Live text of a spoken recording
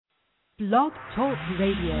Blog Talk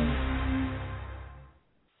Radio.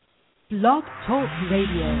 Blog Talk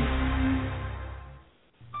Radio.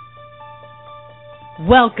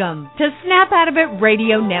 Welcome to Snap Out of It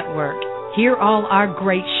Radio Network. Hear all our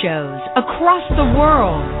great shows across the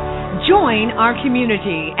world. Join our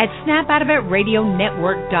community at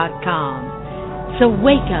snapoutofitradio.network.com. So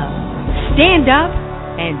wake up, stand up,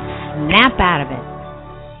 and snap out of it.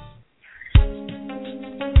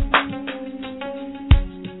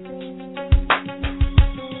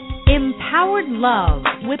 Empowered Love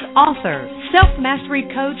with author, self-mastery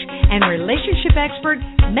coach, and relationship expert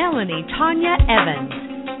Melanie Tanya Evans.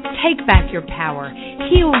 Take back your power,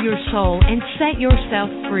 heal your soul, and set yourself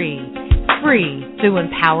free. Free through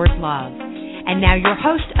Empowered Love. And now your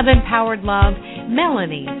host of Empowered Love,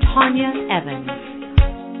 Melanie Tanya Evans.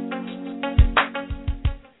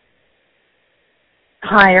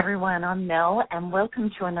 Hi everyone, I'm Mel and welcome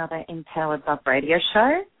to another Empowered Love radio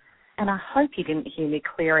show. And I hope you didn't hear me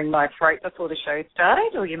clearing my throat before the show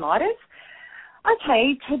started, or you might have.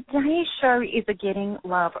 Okay, today's show is a Getting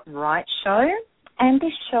Love Right show, and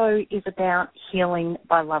this show is about healing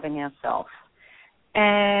by loving ourselves.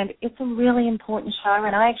 And it's a really important show,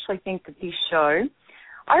 and I actually think that this show,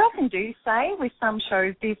 I often do say with some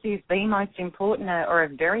shows this is the most important or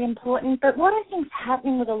very important, but what I think is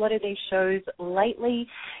happening with a lot of these shows lately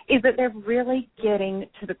is that they're really getting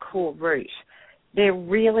to the core root. They're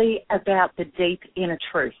really about the deep inner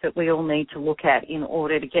truth that we all need to look at in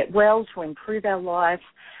order to get well, to improve our life,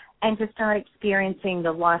 and to start experiencing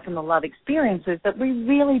the life and the love experiences that we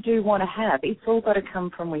really do want to have. It's all got to come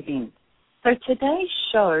from within. So today's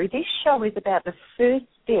show, this show is about the first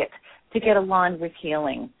step to get aligned with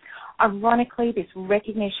healing. Ironically, this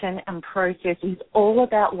recognition and process is all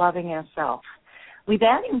about loving ourselves.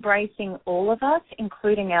 Without embracing all of us,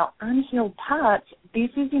 including our unhealed parts,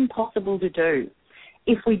 this is impossible to do.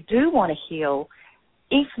 If we do want to heal,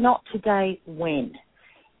 if not today, when?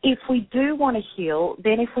 If we do want to heal,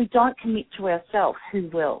 then if we don't commit to ourselves, who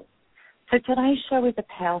will? So today's show is a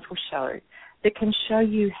powerful show that can show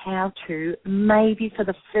you how to, maybe for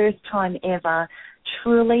the first time ever,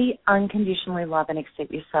 truly unconditionally love and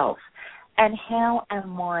accept yourself, and how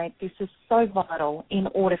and why this is so vital in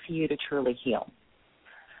order for you to truly heal.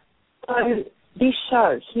 So this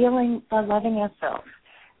show, Healing by Loving Ourselves,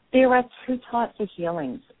 there are two types of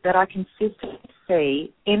healings that I consistently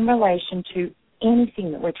see in relation to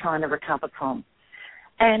anything that we're trying to recover from,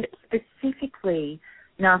 and specifically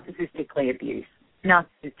narcissistic abuse,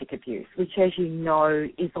 which, as you know,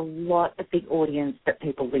 is a lot of the audience that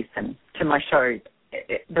people listen to my show.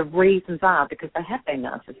 The reasons are because they have been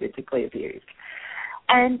narcissistically abused.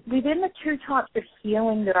 And within the two types of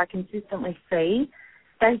healing that I consistently see,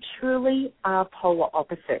 they truly are polar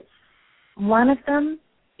opposites. One of them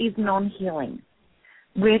is non-healing,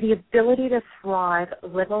 where the ability to thrive,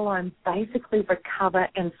 let alone basically recover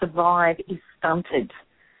and survive, is stunted.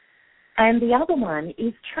 And the other one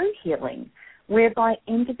is true healing, whereby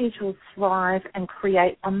individuals thrive and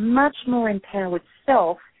create a much more empowered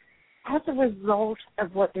self as a result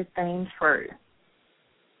of what they've been through.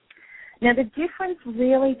 Now, the difference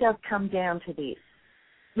really does come down to this.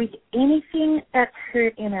 With anything that's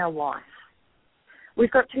hurt in our life,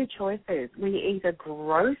 we've got two choices. We either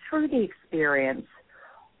grow through the experience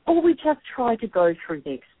or we just try to go through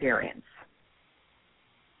the experience.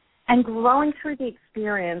 And growing through the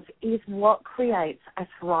experience is what creates a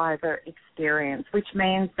thriver experience, which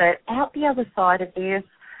means that out the other side of this,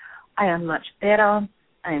 I am much better,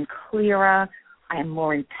 I am clearer, I am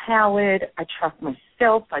more empowered, I trust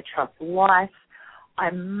myself, I trust life,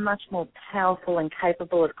 I'm much more powerful and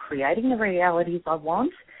capable of creating the realities I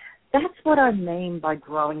want. That's what I mean by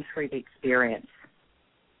growing through the experience.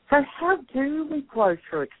 So how do we grow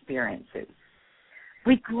through experiences?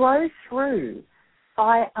 We grow through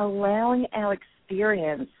by allowing our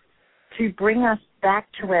experience to bring us back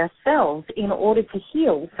to ourselves in order to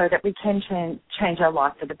heal so that we can change our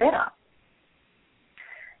life for the better.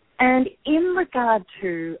 And in regard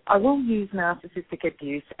to, I will use narcissistic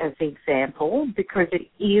abuse as the example because it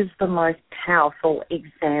is the most powerful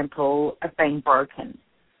example of being broken.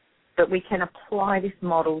 But we can apply this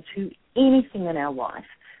model to anything in our life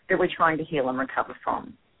that we're trying to heal and recover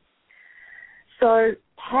from. So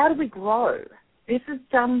how do we grow? This is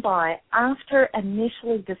done by, after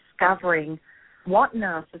initially discovering what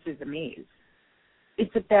narcissism is,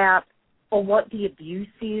 it's about, or what the abuse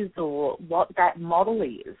is, or what that model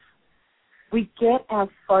is. We get our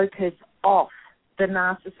focus off the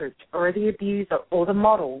narcissist or the abuser or the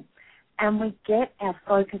model, and we get our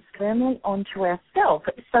focus firmly onto ourselves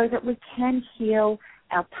so that we can heal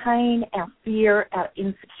our pain, our fear, our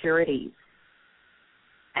insecurities.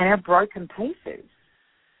 and our broken pieces.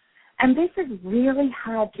 And this is really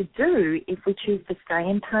hard to do if we choose to stay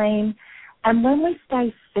in pain and when we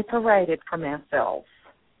stay separated from ourselves,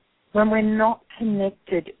 when we're not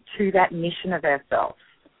connected to that mission of ourselves.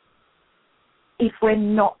 If we're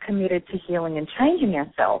not committed to healing and changing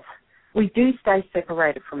ourselves, we do stay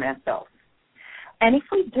separated from ourselves. And if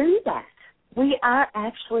we do that, we are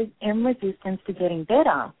actually in resistance to getting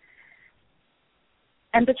better.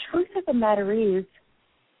 And the truth of the matter is,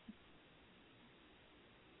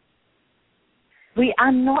 we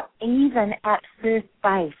are not even at first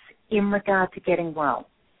base in regard to getting well.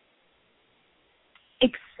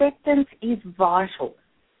 Acceptance is vital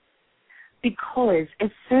because as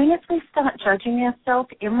soon as we start judging ourselves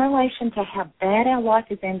in relation to how bad our life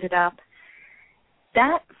has ended up,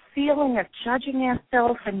 that feeling of judging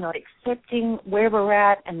ourselves and not accepting where we're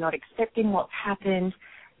at and not accepting what's happened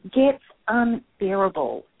gets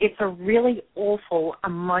unbearable. It's a really awful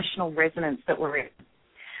emotional resonance that we're in.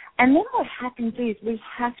 And then what happens is we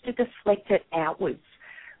have to deflect it outwards.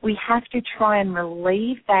 We have to try and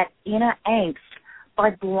relieve that inner angst by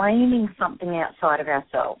blaming something outside of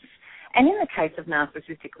ourselves. And in the case of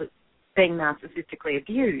being narcissistically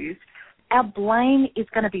abused, our blame is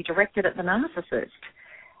going to be directed at the narcissist.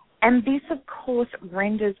 And this, of course,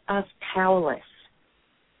 renders us powerless.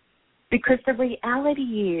 Because the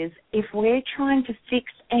reality is, if we're trying to fix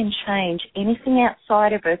and change anything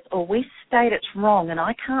outside of us, or we state it's wrong and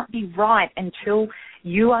I can't be right until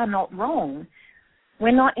you are not wrong,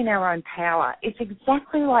 we're not in our own power. It's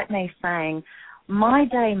exactly like me saying, my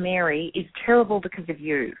day, Mary, is terrible because of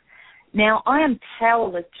you. Now, I am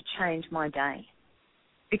powerless to change my day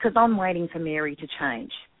because I'm waiting for Mary to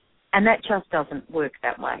change. And that just doesn't work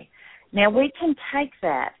that way. Now, we can take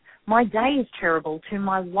that, my day is terrible, to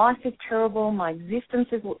my life is terrible, my existence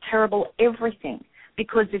is terrible, everything,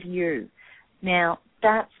 because of you. Now,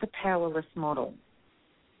 that's the powerless model.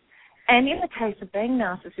 And in the case of being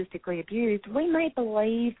narcissistically abused, we may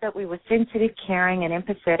believe that we were sensitive, caring, and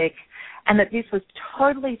empathetic, and that this was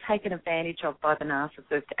totally taken advantage of by the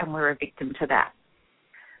narcissist, and we're a victim to that.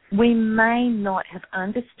 We may not have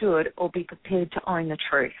understood or be prepared to own the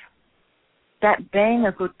truth. That being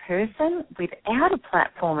a good person without a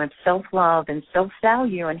platform of self-love and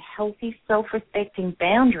self-value and healthy self-respecting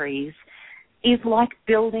boundaries is like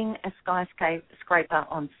building a skyscraper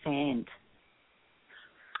on sand.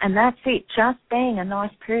 And that's it. Just being a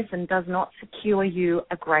nice person does not secure you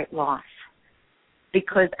a great life.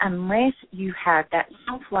 Because unless you have that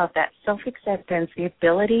self-love, that self-acceptance, the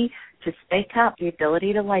ability to speak up, the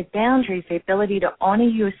ability to lay boundaries, the ability to honor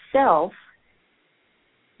yourself,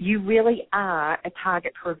 you really are a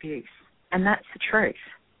target for abuse. And that's the truth.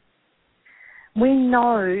 We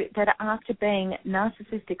know that after being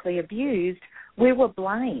narcissistically abused, we were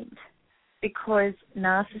blamed because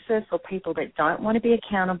narcissists or people that don't want to be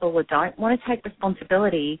accountable or don't want to take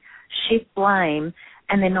responsibility shift blame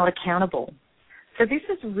and they're not accountable. So this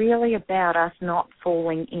is really about us not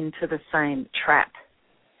falling into the same trap.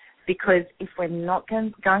 Because if we're not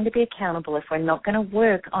going to be accountable, if we're not going to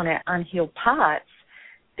work on our unhealed parts,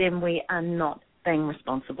 then we are not being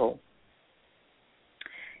responsible.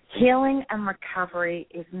 Healing and recovery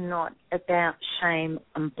is not about shame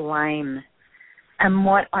and blame. And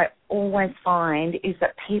what I always find is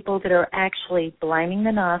that people that are actually blaming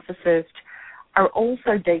the narcissist are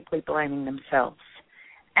also deeply blaming themselves.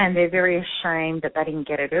 And they're very ashamed that they didn't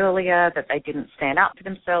get it earlier, that they didn't stand up for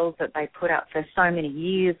themselves, that they put up for so many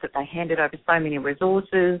years, that they handed over so many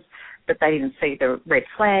resources, that they didn't see the red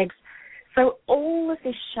flags. So all of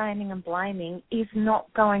this shaming and blaming is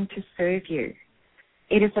not going to serve you.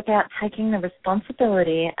 It is about taking the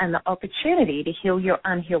responsibility and the opportunity to heal your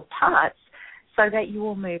unhealed parts so that you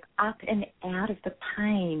will move up and out of the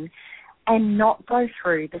pain and not go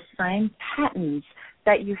through the same patterns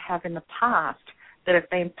that you have in the past that have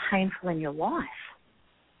been painful in your life.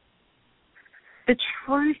 The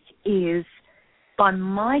truth is, by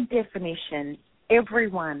my definition,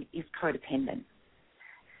 everyone is codependent.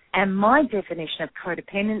 And my definition of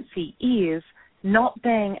codependency is not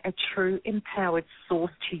being a true empowered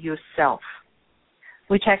source to yourself,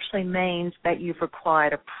 which actually means that you've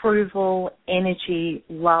required approval, energy,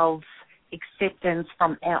 love, acceptance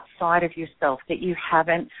from outside of yourself, that you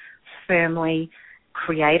haven't firmly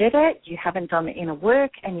created it, you haven't done the inner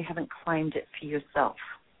work, and you haven't claimed it for yourself.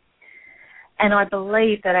 And I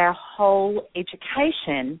believe that our whole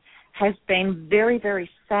education has been very, very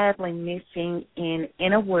sadly missing in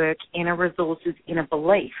inner work, inner resources, inner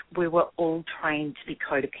belief. We were all trained to be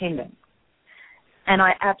codependent. And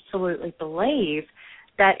I absolutely believe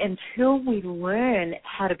that until we learn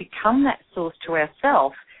how to become that source to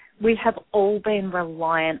ourselves, we have all been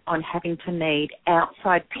reliant on having to need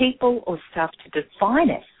outside people or stuff to define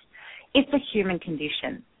us. It's a human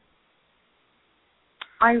condition.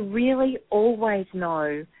 I really always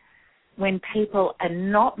know when people are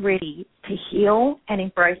not ready to heal and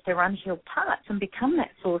embrace their unhealed parts and become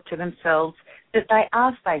that source to themselves, that they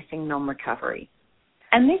are facing non-recovery.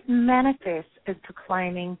 And this manifests as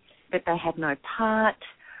proclaiming that they had no part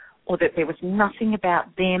or that there was nothing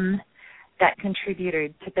about them that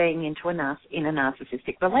contributed to being in a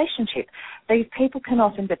narcissistic relationship. These people can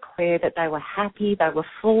often declare that they were happy, they were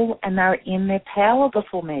full, and they were in their power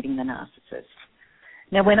before meeting the narcissist.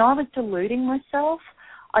 Now, when I was deluding myself,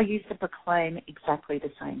 I used to proclaim exactly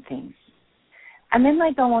the same things. And then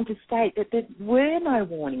they go on to state that there were no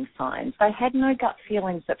warning signs. They had no gut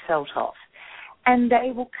feelings that felt off. And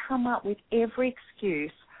they will come up with every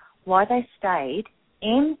excuse why they stayed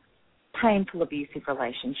in painful, abusive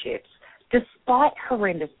relationships despite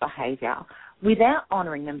horrendous behaviour without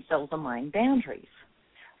honouring themselves and laying boundaries,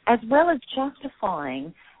 as well as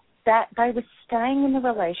justifying that they were staying in the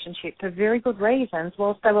relationship for very good reasons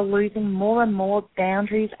whilst they were losing more and more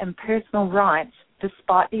boundaries and personal rights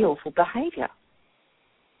despite the awful behaviour.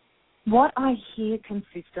 What I hear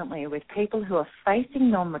consistently with people who are facing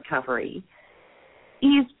non-recovery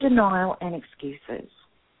is denial and excuses.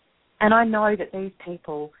 And I know that these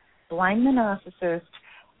people blame the narcissist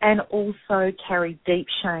and also carry deep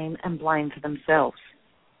shame and blame for themselves.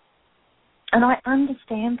 And I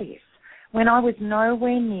understand this. When I was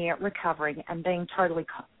nowhere near recovering and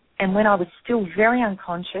and when I was still very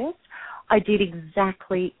unconscious, I did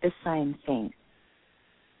exactly the same thing.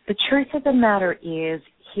 The truth of the matter is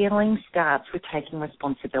healing starts with taking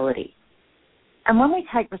responsibility. And when we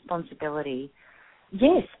take responsibility,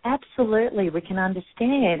 yes, absolutely, we can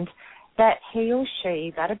understand that he or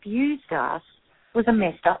she that abused us was a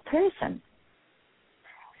messed up person.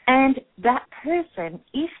 And that person,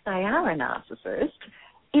 if they are a narcissist,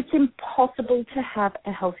 it's impossible to have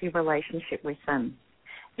a healthy relationship with them.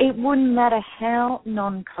 It wouldn't matter how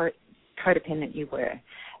non-codependent you were.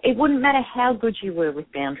 It wouldn't matter how good you were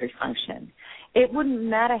with boundary function. It wouldn't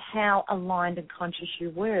matter how aligned and conscious you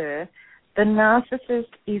were. The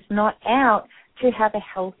narcissist is not out to have a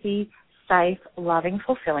healthy, safe, loving,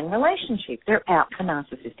 fulfilling relationship. They're out for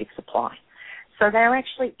narcissistic supply. So they're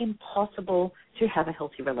actually impossible to have a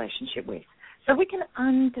healthy relationship with. So we can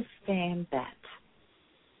understand that.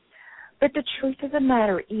 But the truth of the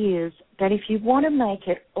matter is that if you want to make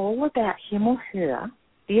it all about him or her,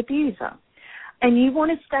 the abuser, and you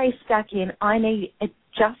want to stay stuck in, I need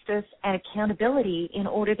justice and accountability in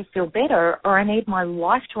order to feel better, or I need my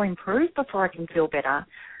life to improve before I can feel better,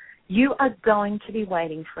 you are going to be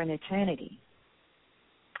waiting for an eternity.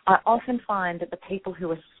 I often find that the people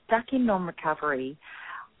who are stuck in non-recovery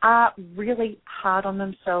are really hard on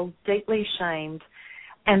themselves, deeply ashamed,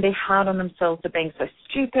 and they're hard on themselves for being so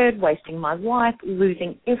stupid, wasting my life,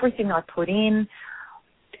 losing everything I put in.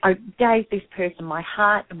 I gave this person my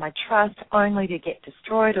heart and my trust only to get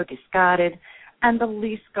destroyed or discarded, and the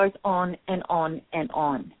list goes on and on and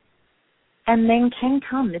on. And then can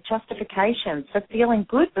come the justifications for feeling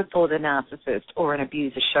good before the narcissist or an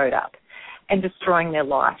abuser showed up and destroying their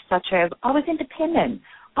life, such as, I was independent,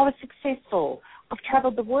 I was successful, I've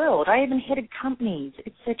travelled the world, I even headed companies,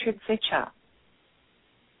 etc., etc.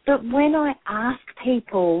 But when I ask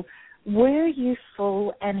people, were you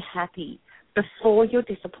full and happy before your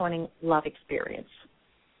disappointing love experience?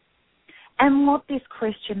 And what this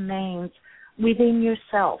question means within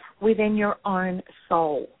yourself, within your own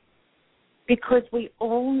soul. Because we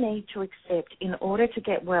all need to accept, in order to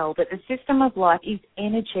get well, that the system of life is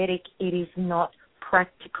energetic, it is not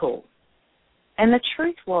practical. And the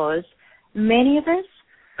truth was, many of us,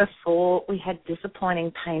 before we had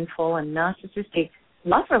disappointing, painful and narcissistic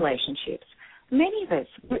love relationships, many of us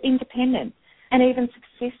were independent and even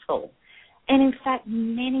successful. And in fact,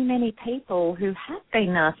 many, many people who have been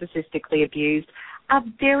narcissistically abused are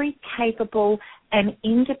very capable and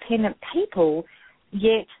independent people,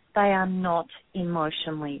 yet they are not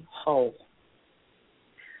emotionally whole.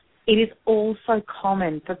 It is also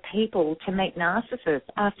common for people to meet narcissists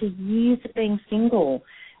after years of being single,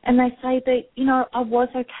 and they say that, I was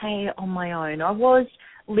okay on my own. I was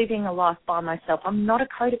living a life by myself. I'm not a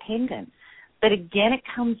codependent. But again, it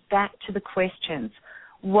comes back to the questions.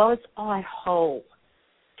 Was I whole?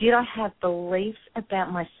 Did I have beliefs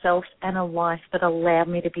about myself and a life that allowed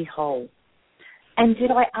me to be whole? And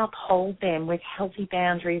did I uphold them with healthy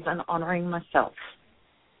boundaries and honouring myself?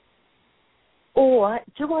 Or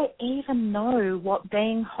do I even know what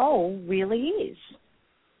being whole really is?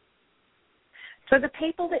 So the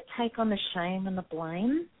people that take on the shame and the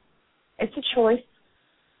blame, it's a choice.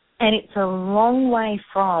 And it's a long way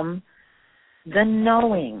from the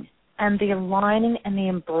knowing and the aligning and the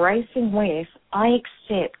embracing with, I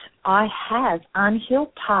accept I have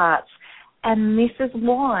unhealed parts, and this is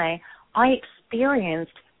why I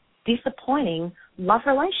experienced disappointing love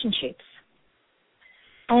relationships.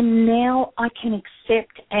 And now I can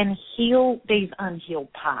accept and heal these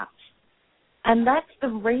unhealed parts. And that's the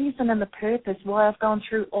reason and the purpose why I've gone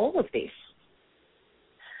through all of this.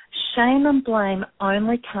 Shame and blame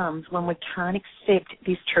only comes when we can't accept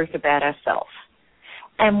this truth about ourselves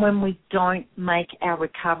and when we don't make our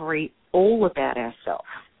recovery all about ourselves.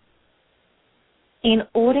 In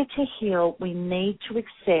order to heal, we need to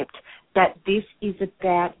accept that this is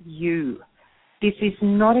about you. This is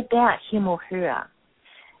not about him or her.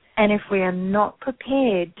 And if we are not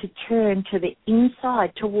prepared to turn to the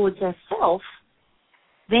inside towards ourselves,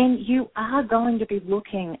 then you are going to be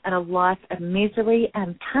looking at a life of misery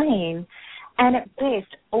and pain, and at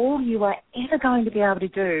best, all you are ever going to be able to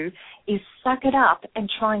do is suck it up and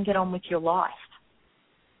try and get on with your life.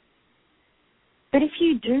 But if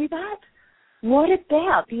you do that, what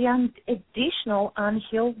about the additional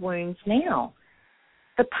unhealed wounds now?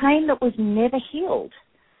 The pain that was never healed.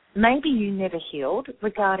 Maybe you never healed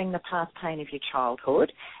regarding the past pain of your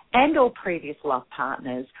childhood and or previous love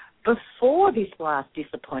partners before this last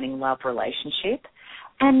disappointing love relationship,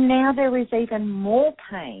 and now there is even more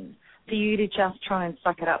pain for you to just try and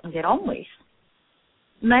suck it up and get on with.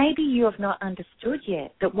 Maybe you have not understood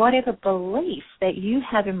yet that whatever beliefs that you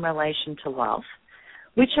have in relation to love,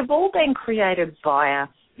 which have all been created via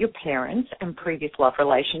your parents and previous love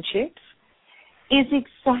relationships, is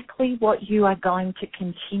exactly what you are going to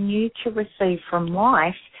continue to receive from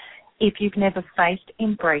life if you've never faced,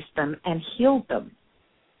 embraced them, and healed them.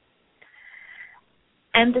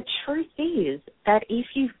 And the truth is that if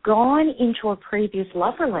you've gone into a previous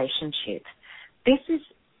love relationship, if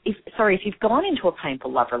you've gone into a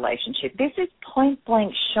painful love relationship, this is point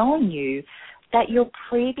blank showing you that your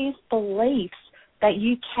previous beliefs that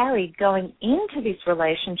you carried going into this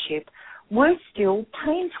relationship were still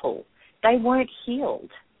painful. They weren't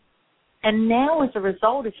healed. And now as a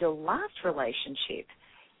result of your last relationship,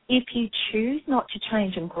 if you choose not to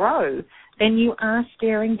change and grow, then you are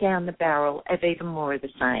staring down the barrel of even more of the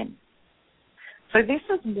same. So this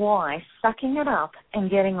is why sucking it up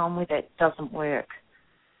and getting on with it doesn't work.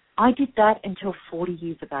 I did that until 40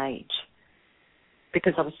 years of age.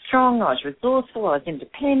 Because I was strong, I was resourceful, I was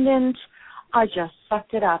independent. I just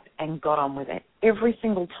sucked it up and got on with it every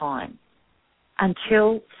single time.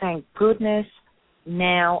 Until, thank goodness,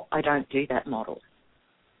 now I don't do that model.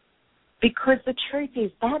 Because the truth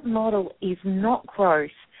is that model is not growth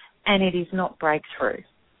and it is not breakthrough.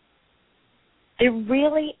 There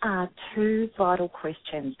really are two vital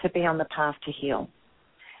questions to be on the path to heal.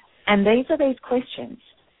 And these are these questions.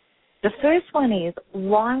 The first one is,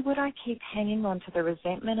 why would I keep hanging on to the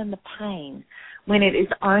resentment and the pain when it is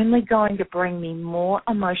only going to bring me more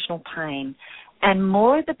emotional pain and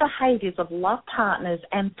more of the behaviors of love partners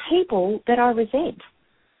and people that I resent?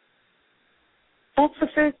 That's the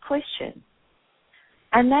first question.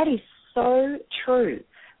 And that is so true,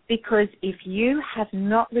 because if you have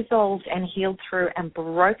not resolved and healed through and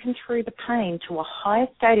broken through the pain to a higher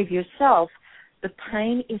state of yourself, the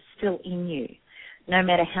pain is still in you. No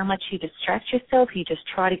matter how much you distract yourself, you just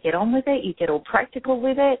try to get on with it, you get all practical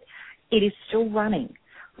with it, it is still running,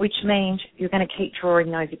 which means you're going to keep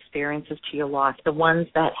drawing those experiences to your life. The ones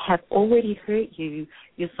that have already hurt you,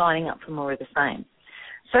 you're signing up for more of the same.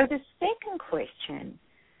 So the second question,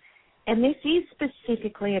 and this is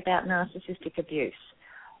specifically about narcissistic abuse.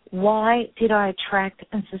 Why did I attract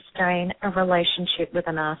and sustain a relationship with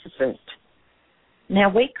a narcissist? Now,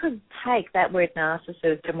 we could take that word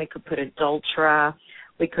narcissist and we could put adulterer,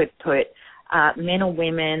 we could put men or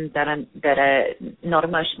women that are not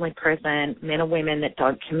emotionally present, men or women that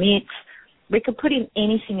don't commit. We could put in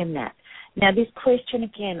anything in that. Now, this question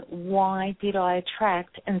again, why did I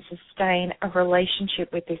attract and sustain a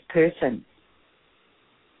relationship with this person?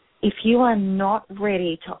 If you are not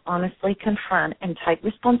ready to honestly confront and take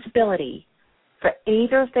responsibility for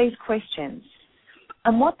either of these questions,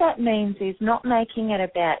 and what that means is not making it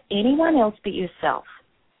about anyone else but yourself.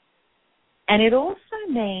 And it also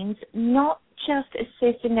means not just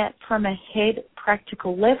assessing that from a head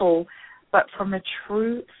practical level, but from a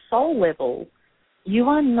true soul level, you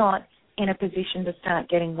are not in a position to start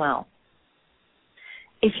getting well.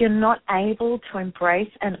 If you're not able to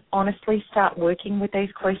embrace and honestly start working with these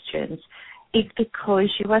questions, it's because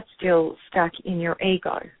you are still stuck in your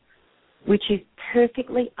ego, which is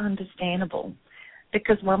perfectly understandable.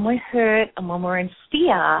 Because when we're hurt and when we're in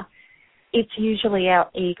fear, it's usually our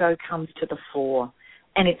ego comes to the fore.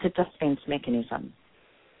 and it's a defense mechanism.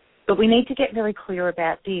 But we need to get very clear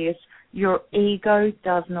about this. Your ego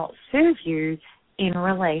does not serve you in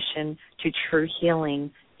relation to true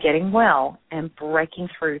healing, getting well, and breaking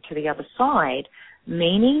through to the other side,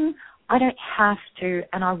 meaning I don't have to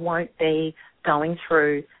and I won't be going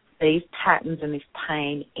through these patterns and this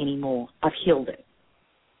pain anymore. I've healed it.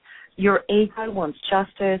 Your ego wants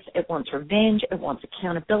justice, it wants revenge, it wants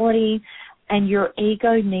accountability, and your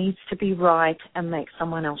ego needs to be right and make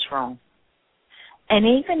someone else wrong. And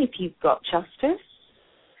even if you've got justice,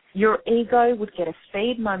 your ego would get a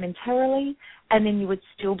feed momentarily, and then you would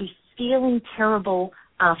still be feeling terrible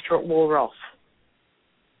after it wore off.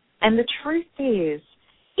 And the truth is,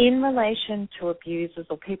 in relation to abusers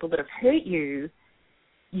or people that have hurt you,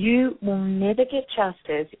 you will never get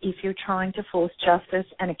justice if you're trying to force justice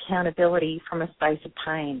and accountability from a space of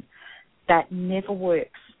pain. That never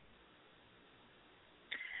works.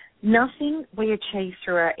 Nothing we achieve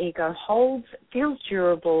through our ego holds, feels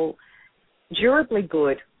durably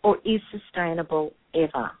good, or is sustainable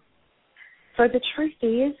ever. So the truth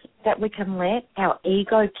is that we can let our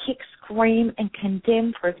ego kick, scream, and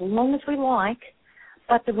condemn for as long as we like,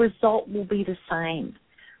 but the result will be the same.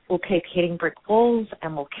 We'll keep hitting brick walls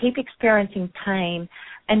and we'll keep experiencing pain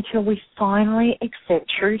until we finally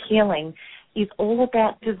accept true healing is all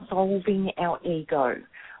about dissolving our ego,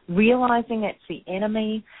 realizing it's the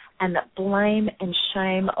enemy, and that blame and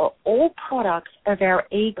shame are all products of our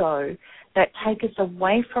ego that take us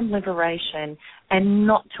away from liberation and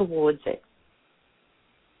not towards it.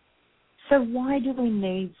 So why do we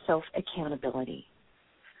need self-accountability?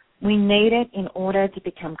 We need it in order to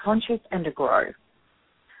become conscious and to grow.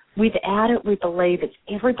 Without it, we believe it's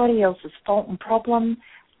everybody else's fault and problem,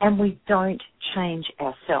 and we don't change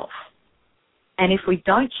ourselves. And if we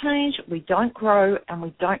don't change, we don't grow, and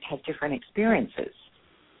we don't have different experiences.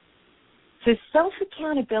 So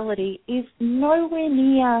self-accountability is nowhere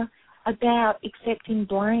near about accepting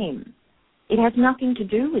blame. It has nothing to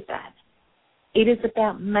do with that. It is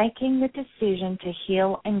about making the decision to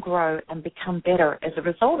heal and grow and become better as a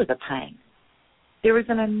result of the pain. There is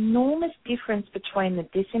an enormous difference between the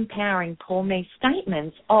disempowering poor me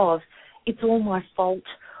statements of it's all my fault,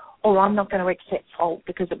 or I'm not going to accept fault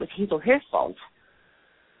because it was his or her fault,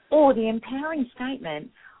 or the empowering statement,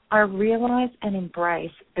 I realize and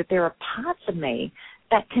embrace that there are parts of me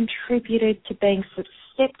that contributed to being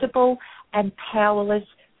susceptible and powerless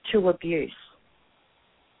to abuse.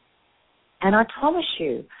 And I promise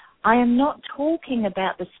you, I am not talking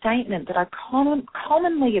about the statement that I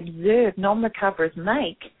commonly observe non-recoverers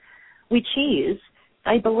make, which is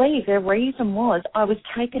they believe their reason was I was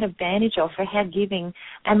taken advantage of for how giving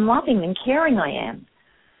and loving and caring I am.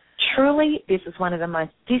 Truly, this is one of the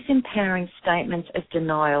most disempowering statements of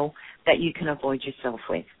denial that you can avoid yourself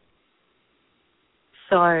with.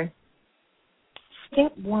 So,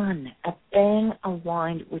 step one of being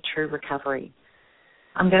aligned with true recovery.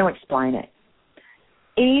 I'm going to explain it.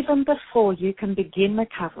 Even before you can begin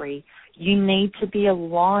recovery, you need to be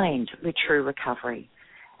aligned with true recovery.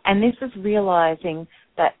 And this is realizing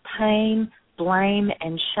that pain, blame,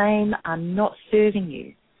 and shame are not serving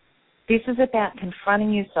you. This is about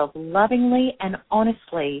confronting yourself lovingly and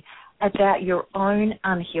honestly about your own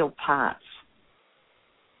unhealed parts.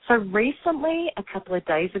 So recently, a couple of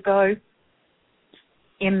days ago,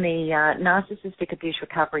 in the Narcissistic Abuse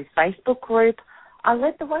Recovery Facebook group, I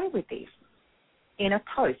led the way with this in a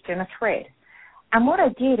post, in a thread. And what I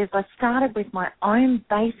did is I started with my own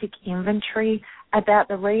basic inventory about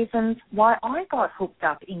the reasons why I got hooked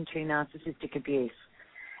up into narcissistic abuse.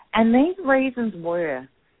 And these reasons were,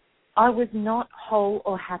 I was not whole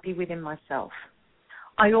or happy within myself.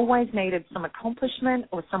 I always needed some accomplishment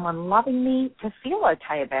or someone loving me to feel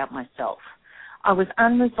okay about myself. I was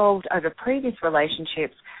unresolved over previous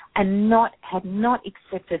relationships and had not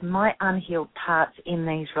accepted my unhealed parts in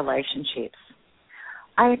these relationships.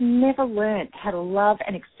 I had never learned how to love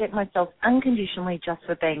and accept myself unconditionally just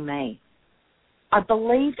for being me. I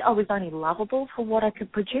believed I was only lovable for what I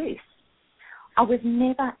could produce. I was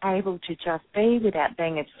never able to just be without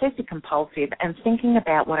being obsessive-compulsive and thinking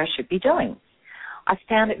about what I should be doing. I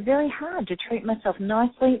found it very hard to treat myself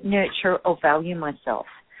nicely, nurture, or value myself.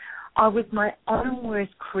 I was my own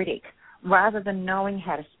worst critic. Rather than knowing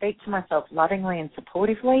how to speak to myself lovingly and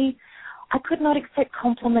supportively, I could not accept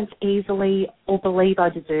compliments easily or believe I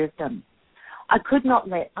deserved them. I could not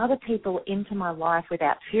let other people into my life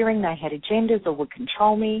without fearing they had agendas or would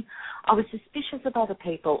control me. I was suspicious of other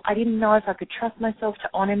people. I didn't know if I could trust myself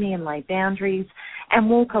to honour me and lay boundaries and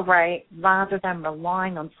walk away rather than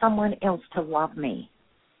relying on someone else to love me.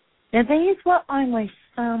 Now, these were only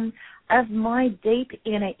some of my deep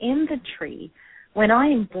inner inventory when I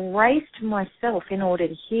embraced myself in order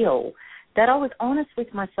to heal, that I was honest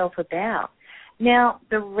with myself about. Now,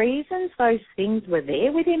 the reasons those things were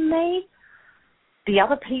there within me, the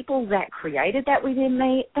other people that created that within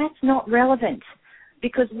me, that's not relevant.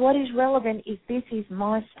 Because what is relevant is this is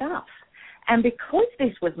my stuff. And because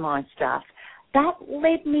this was my stuff, that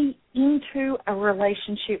led me into a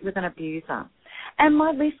relationship with an abuser. And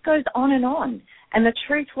my list goes on and on. And the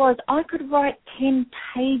truth was, I could write 10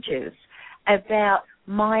 pages about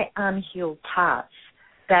my unhealed parts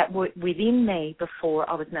that were within me before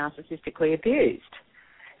I was narcissistically abused.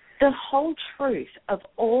 The whole truth of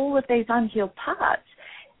all of these unhealed parts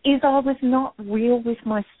is I was not real with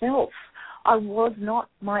myself. I was not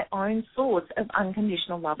my own source of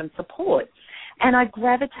unconditional love and support. And I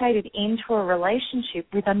gravitated into a relationship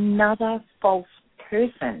with another false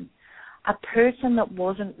person, a person that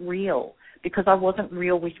wasn't real because I wasn't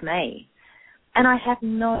real with me. And I have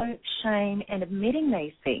no shame in admitting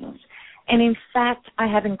these things. And in fact, I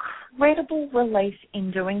have incredible relief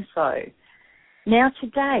in doing so. Now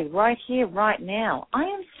today, right here, right now, I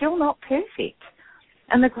am still not perfect.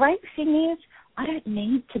 And the great thing is, I don't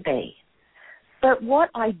need to be. But what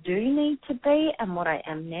I do need to be and what I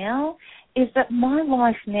am now is that my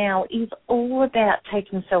life now is all about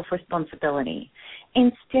taking self-responsibility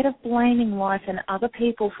instead of blaming life and other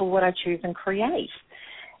people for what I choose and create.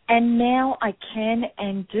 And now I can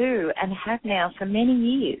and do and have now for many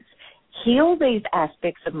years heal these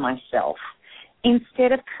aspects of myself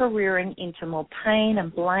instead of careering into more pain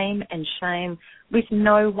and blame and shame with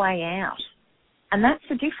no way out. And that's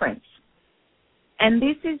the difference. And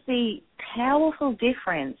this is the powerful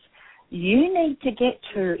difference you need to get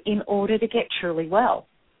to in order to get truly well.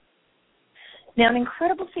 Now, an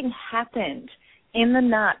incredible thing happened in the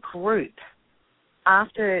NARC group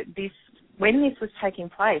after this, when this was taking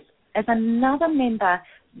place, as another member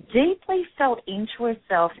deeply felt into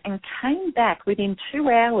herself and came back within 2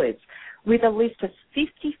 hours with a list of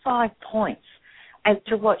 55 points as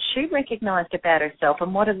to what she recognized about herself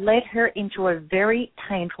and what had led her into a very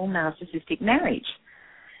painful narcissistic marriage.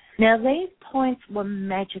 Now, these points were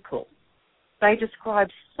magical. They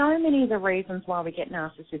described so many of the reasons why we get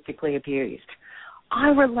narcissistically abused. I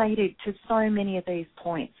related to so many of these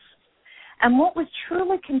points. And what was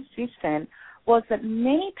truly consistent was that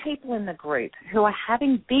many people in the group who are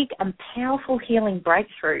having big and powerful healing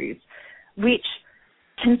breakthroughs, which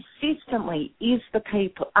consistently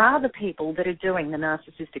are the people that are doing the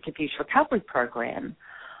Narcissistic Abuse Recovery Program,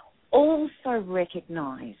 also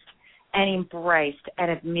recognized and embraced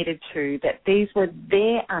and admitted to that these were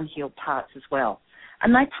their unhealed parts as well.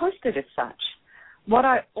 And they posted as such. What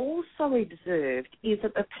I also observed is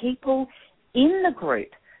that the people in the group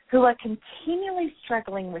who are continually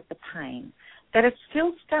struggling with the pain, that are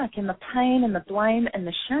still stuck in the pain and the blame and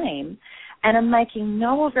the shame and are making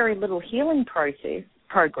no or very little healing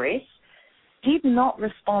progress, did not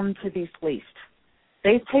respond to this list.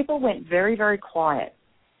 These people went very, very quiet.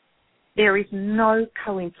 There is no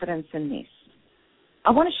coincidence in this.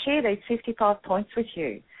 I want to share these 55 points with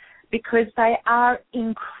you because they are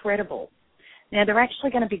incredible. Now, they're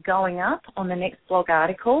actually going to be going up on the next blog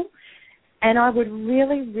article, and I would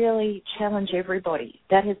really, really challenge everybody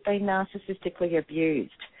that has been narcissistically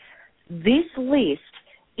abused. This list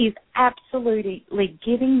is absolutely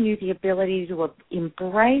giving you the ability to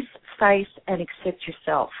embrace, face, and accept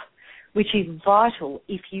yourself, which is vital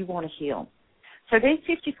if you want to heal. So these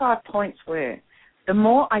 55 points were, the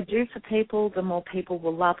more I do for people, the more people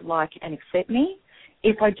will love, like, and accept me.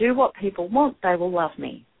 If I do what people want, they will love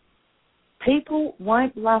me. People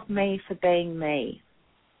won't love me for being me.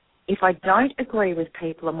 If I don't agree with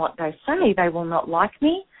people and what they say, they will not like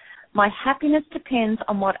me. My happiness depends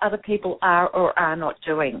on what other people are or are not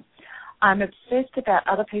doing. I'm obsessed about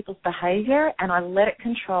other people's behavior, and I let it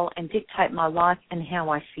control and dictate my life and how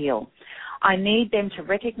I feel. I need them to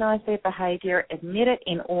recognize their behavior, admit it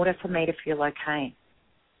in order for me to feel okay.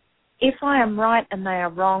 If I am right and they are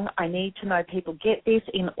wrong, I need to know people get this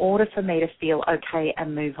in order for me to feel okay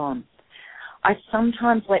and move on. I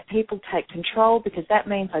sometimes let people take control because that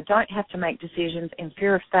means I don't have to make decisions in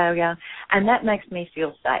fear of failure, and that makes me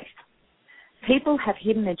feel safe. People have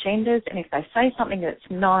hidden agendas, and if they say something that's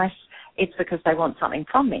nice, it's because they want something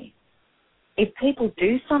from me. If people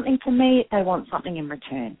do something for me, they want something in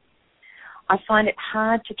return. I find it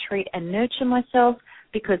hard to treat and nurture myself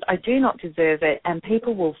because I do not deserve it, and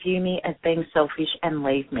people will view me as being selfish and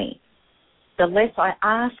leave me. The less I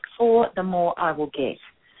ask for, the more I will get.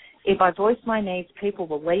 If I voice my needs, people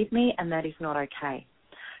will leave me, and that is not okay.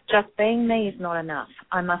 Just being me is not enough.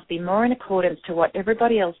 I must be more in accordance to what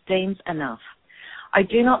everybody else deems enough. I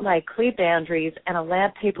do not lay clear boundaries and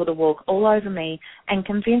allowed people to walk all over me and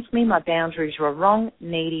convince me my boundaries were wrong,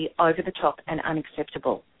 needy, over the top, and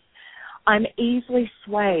unacceptable. I'm easily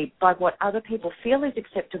swayed by what other people feel is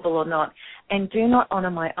acceptable or not and do not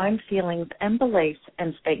honour my own feelings and beliefs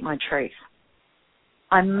and speak my truth.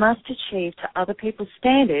 I must achieve to other people's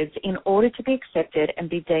standards in order to be accepted and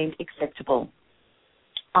be deemed acceptable.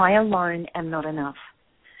 I alone am not enough.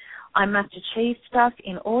 I must achieve stuff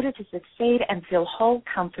in order to succeed and feel whole,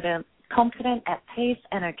 confident, at peace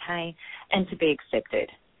and okay, and to be accepted.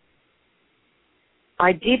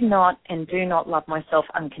 I did not and do not love myself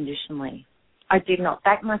unconditionally. I did not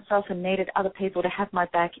back myself and needed other people to have my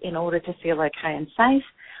back in order to feel okay and safe.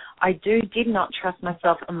 I did not trust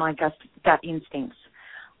myself and my gut instincts.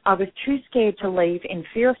 I was too scared to leave in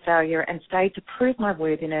fear of failure and stayed to prove my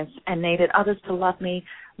worthiness and needed others to love me,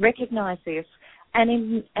 recognize this,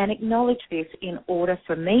 and acknowledge this in order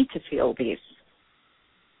for me to feel this.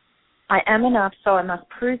 I am enough, so I must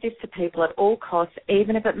prove this to people at all costs,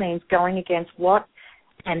 even if it means going against what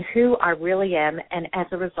and who I really am, and as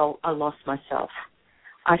a result, I lost myself.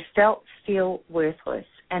 I feel worthless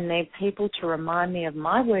and need people to remind me of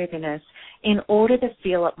my worthiness in order to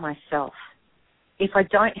feel it myself. If I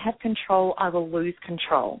don't have control, I will lose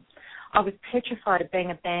control. I was petrified of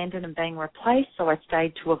being abandoned and being replaced, so I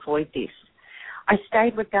stayed to avoid this. I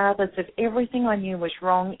stayed regardless of everything I knew was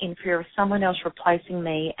wrong in fear of someone else replacing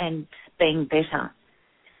me and being better.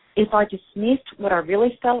 If I dismissed what I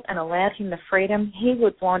really felt and allowed him the freedom, he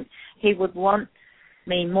would want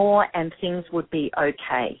me more and things would be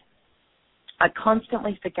okay. I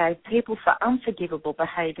constantly forgave people for unforgivable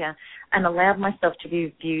behaviour and allowed myself to be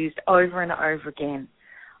abused over and over again.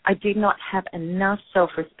 I did not have enough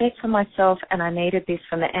self-respect for myself, and I needed this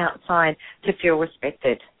from the outside to feel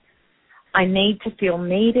respected. I need to feel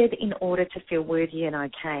needed in order to feel worthy and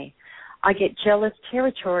okay. I get jealous,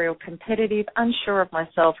 territorial, competitive, unsure of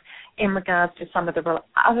myself in regards to some of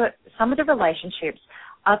the relationships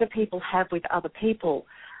other people have with other people.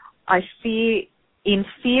 In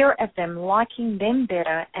fear of them liking them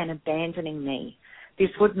better and abandoning me. This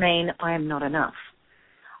would mean I am not enough.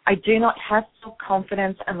 I do not have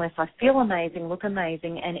self-confidence unless I feel amazing, look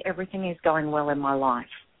amazing, and everything is going well in my life.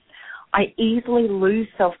 I easily lose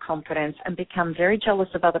self-confidence and become very jealous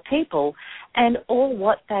of other people and all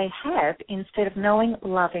what they have instead of knowing,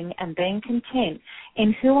 loving, and being content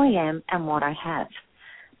in who I am and what I have.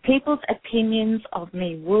 People's opinions of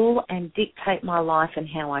me rule and dictate my life and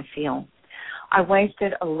how I feel. I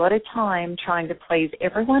wasted a lot of time trying to please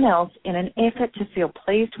everyone else in an effort to feel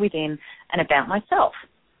pleased within and about myself.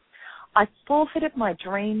 I forfeited my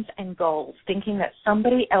dreams and goals, thinking that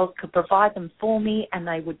somebody else could provide them for me and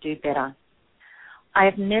they would do better. I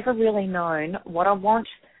have never really known what I want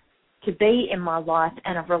to be in my life,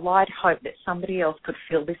 and I've relied hope that somebody else could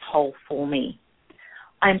fill this hole for me.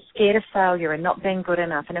 I am scared of failure and not being good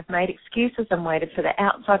enough, and have made excuses and waited for the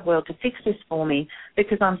outside world to fix this for me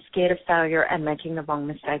because I'm scared of failure and making the wrong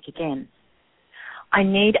mistake again. I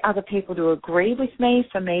need other people to agree with me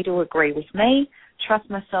for me to agree with me, trust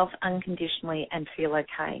myself unconditionally, and feel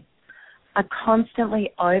okay. I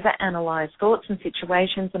constantly overanalyze thoughts and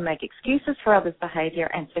situations and make excuses for others' behaviour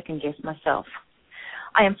and second-guess myself.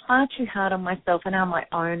 I am far too hard on myself and am my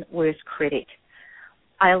own worst critic.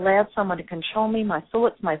 I allowed someone to control me, my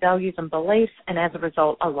thoughts, my values and beliefs, and as a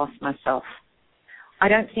result, I lost myself. I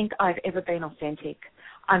don't think I've ever been authentic.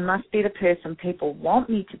 I must be the person people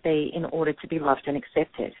want me to be in order to be loved and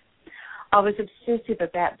accepted. I was obsessive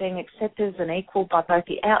about being accepted as an equal by both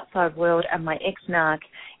the outside world and my ex-narc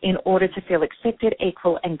in order to feel accepted,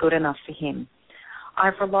 equal, and good enough for him.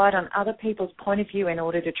 I've relied on other people's point of view in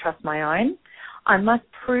order to trust my own. I must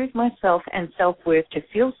prove myself and self-worth to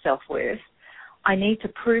feel self-worth. I need to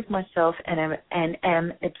prove myself and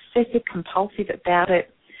am obsessive-compulsive about it.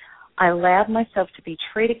 I allowed myself to be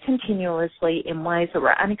treated continuously in ways that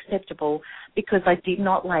were unacceptable because I did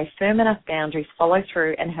not lay firm enough boundaries, follow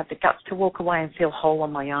through, and have the guts to walk away and feel whole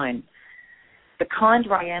on my own. The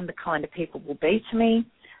kinder I am, the kinder people will be to me.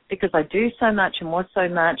 Because I do so much and was so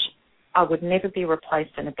much, I would never be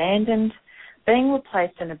replaced and abandoned. Being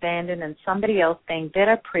replaced and abandoned and somebody else being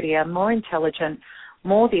better, prettier, more intelligent,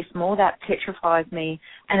 more this, more that petrifies me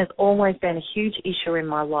and has always been a huge issue in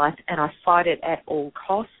my life, and I fight it at all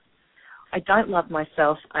costs. I don't love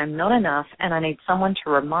myself, I'm not enough, and I need someone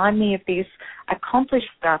to remind me of this, accomplish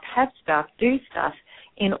stuff, have stuff, do stuff,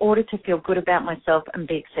 in order to feel good about myself and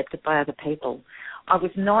be accepted by other people. I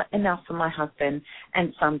was not enough for my husband,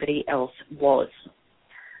 and somebody else was.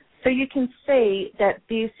 So you can see that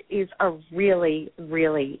this is a really,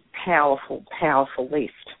 really powerful, powerful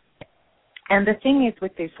list. And the thing is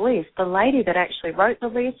with this list, the lady that actually wrote the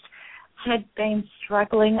list had been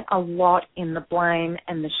struggling a lot in the blame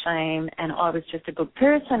and the shame, and I was just a good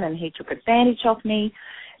person and he took advantage of me.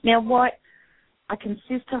 Now, what I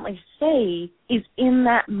consistently see is in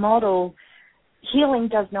that model, healing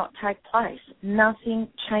does not take place. Nothing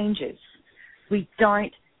changes. We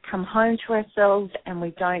don't come home to ourselves and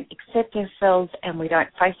we don't accept ourselves and we don't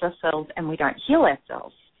face ourselves and we don't heal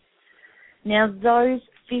ourselves. Now, those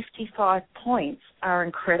 55 points are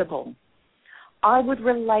incredible. I would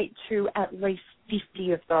relate to at least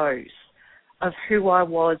 50 of those of who I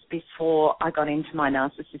was before I got into my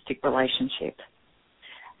narcissistic relationship.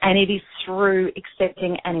 And it is through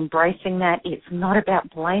accepting and embracing that. It's not about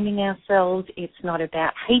blaming ourselves. It's not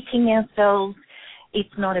about hating ourselves. It's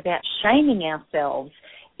not about shaming ourselves.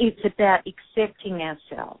 It's about accepting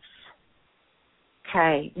ourselves.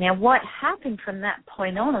 Okay, now what happened from that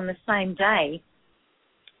point on the same day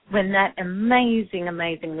when that amazing,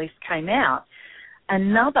 amazing list came out,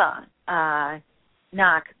 another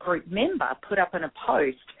NARC group member put up in a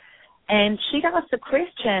post and she'd asked the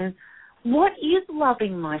question, what is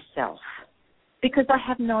loving myself? Because I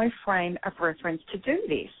have no frame of reference to do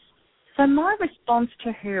this. So my response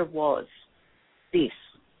to her was this.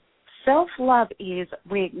 Self-love is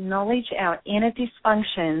we acknowledge our inner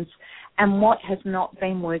dysfunctions and what has not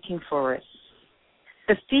been working for us.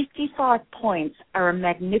 The 55 points are a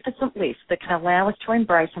magnificent list that can allow us to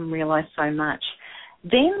embrace and realize so much.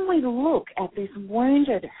 Then we look at this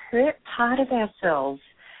wounded, hurt part of ourselves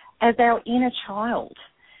as our inner child.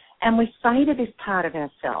 And we say to this part of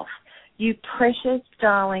ourselves, you precious,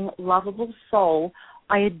 darling, lovable soul,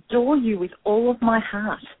 I adore you with all of my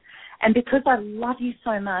heart. And because I love you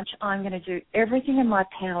so much, I'm going to do everything in my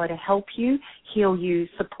power to help you, heal you,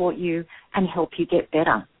 support you, and help you get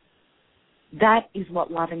better. That is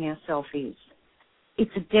what loving ourselves is.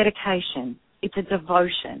 It's a dedication. It's a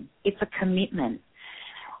devotion. It's a commitment.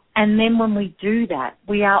 And then when we do that,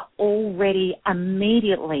 we are already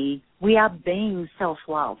immediately, we are being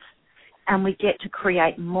self-love. And we get to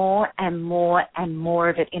create more and more and more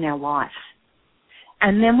of it in our life.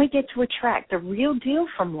 And then we get to attract the real deal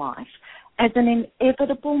from life as an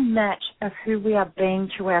inevitable match of who we are being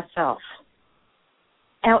to ourselves.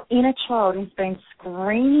 Our inner child has been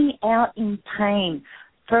screaming out in pain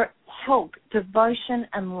for help, devotion,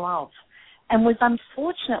 and love, and was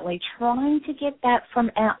unfortunately trying to get that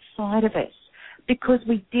from outside of us because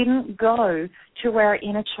we didn't go to our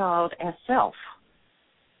inner child ourselves.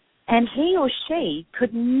 And he or she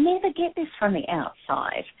could never get this from the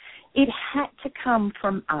outside. It had to come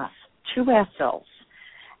from us, to ourselves.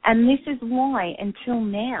 And this is why, until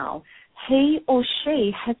now, he or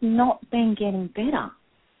she has not been getting better.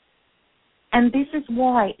 And this is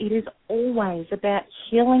why it is always about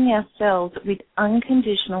healing ourselves with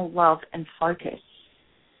unconditional love and focus.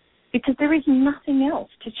 Because there is nothing else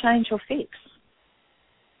to change or fix.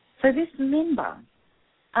 So this member,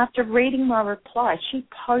 after reading my reply, she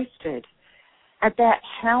posted about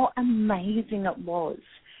how amazing it was,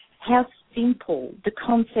 how simple the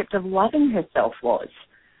concept of loving herself was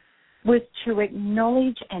to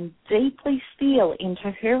acknowledge and deeply feel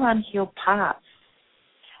into her unhealed parts,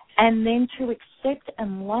 and then to accept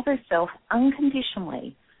and love herself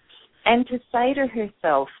unconditionally, and to say to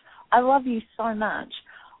herself, I love you so much,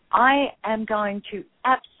 I am going to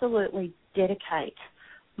absolutely dedicate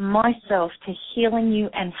myself to healing you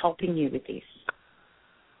and helping you with this.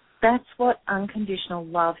 That's what unconditional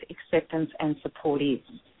love, acceptance, and support is.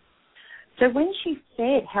 So when she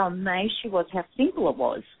said how amazed she was, how simple it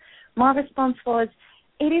was, my response was,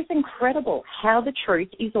 it is incredible how the truth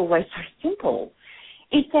is always so simple.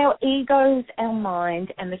 It's our egos, our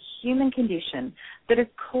mind, and the human condition that has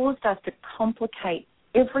caused us to complicate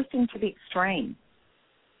everything to the extreme.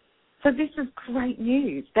 So this is great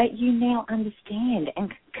news that you now understand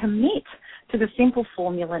and commit to the simple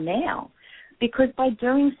formula now, because by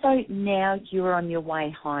doing so, now you're on your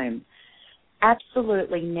way home.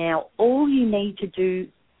 Absolutely now, all you need to do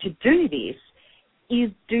this is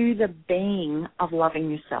do the being of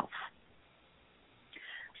loving yourself.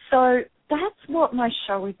 So that's what my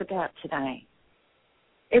show is about today.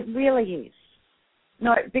 It really is.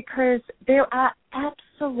 No, because there are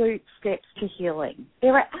absolute steps to healing.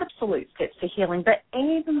 There are absolute steps to healing, but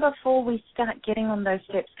even before we start getting on those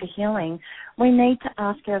steps to healing, we need to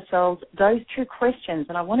ask ourselves those two questions,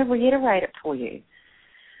 and I want to reiterate it for you.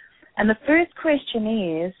 And the first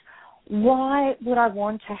question is, why would I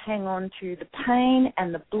want to hang on to the pain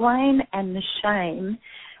and the blame and the shame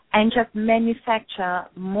and just manufacture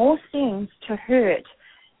more things to hurt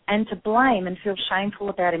and to blame and feel shameful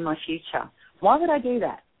about in my future? Why would I do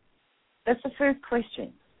that? That's the first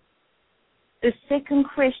question. The second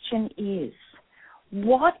question is,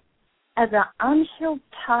 what are the unhealed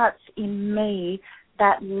parts in me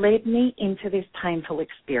that led me into this painful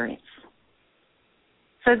experience?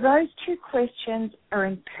 So those two questions are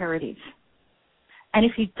imperative. And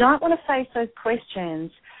if you don't want to face those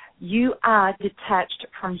questions, you are detached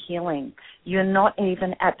from healing. You're not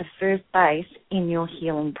even at the first base in your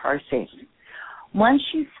healing process. Once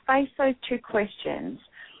you face those two questions,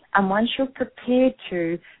 and once you're prepared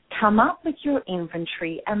to come up with your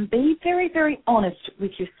inventory and be very, very honest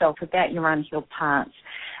with yourself about your unhealed parts,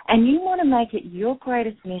 and you want to make it your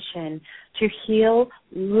greatest mission to heal,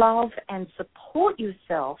 love, and support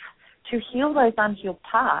yourself to heal those unhealed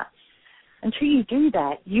parts, until you do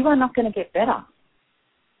that, you are not going to get better.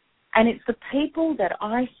 And it's the people that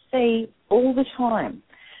I see all the time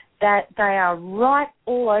that they are right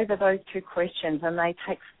all over those two questions, and they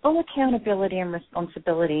take full accountability and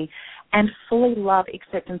responsibility and fully love,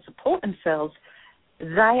 accept, and support themselves.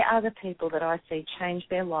 They are the people that I see change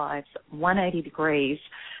their lives 180 degrees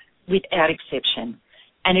without exception.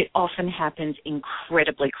 And it often happens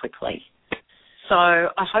incredibly quickly. So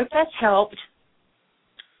I hope that's helped.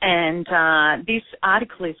 And this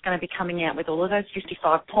article is going to be coming out with all of those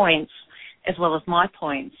 55 points as well as my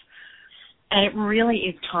points. And it really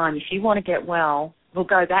is time. If you want to get well, we'll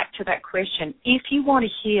go back to that question. If you want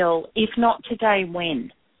to heal, if not today,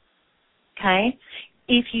 when? Okay?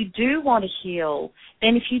 If you do want to heal,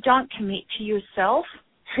 then if you don't commit to yourself,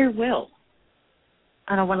 who will?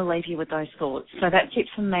 And I want to leave you with those thoughts. So that's it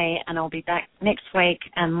from me, and I'll be back next week.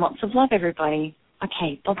 And lots of love, everybody.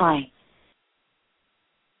 Okay, bye-bye.